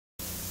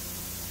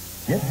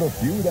Get the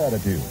Feud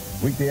Attitude,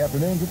 weekday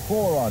afternoons at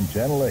 4 on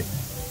Channel 8.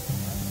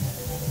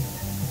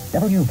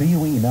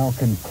 WVUE now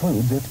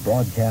concludes its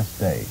broadcast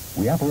day.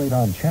 We operate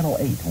on Channel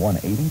 8,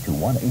 180 to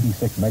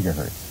 186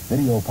 megahertz.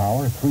 Video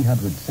power,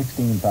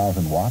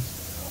 316,000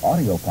 watts.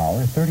 Audio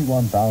power,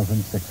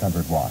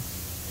 31,600 watts.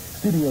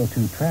 Studio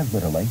to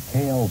transmitter link,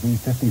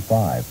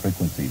 KLV55,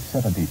 frequencies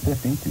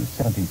 7050 to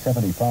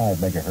 7075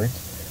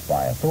 megahertz,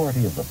 by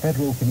authority of the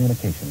Federal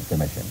Communications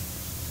Commission.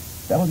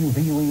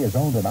 WVUE is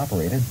owned and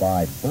operated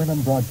by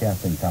Burnham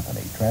Broadcasting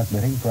Company,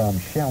 transmitting from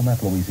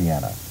Chalmette,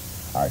 Louisiana.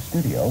 Our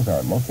studios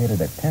are located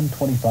at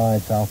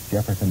 1025 South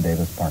Jefferson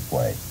Davis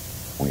Parkway.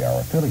 We are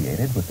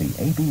affiliated with the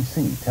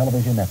ABC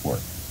Television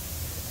Network.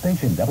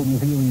 Station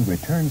WVUE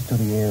returns to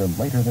the air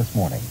later this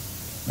morning.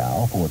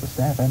 Now, for the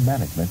staff and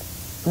management,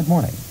 good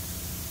morning.